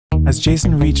As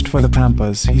Jason reached for the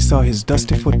Pampers, he saw his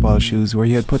dusty football shoes where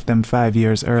he had put them 5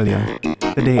 years earlier,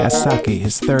 the day Asaki,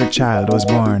 his third child, was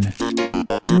born.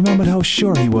 He remembered how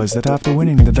sure he was that after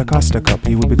winning the Da Costa Cup,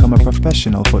 he would become a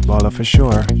professional footballer for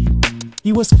sure.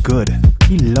 He was good.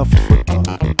 He loved football.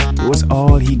 It was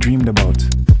all he dreamed about.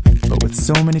 But with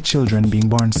so many children being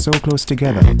born so close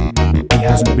together, he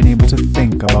hasn't been able to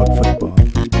think about football.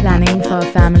 Planning for a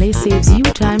family saves you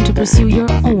time to pursue your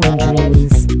own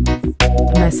dreams.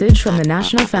 A message from the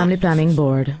National Family Planning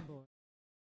Board.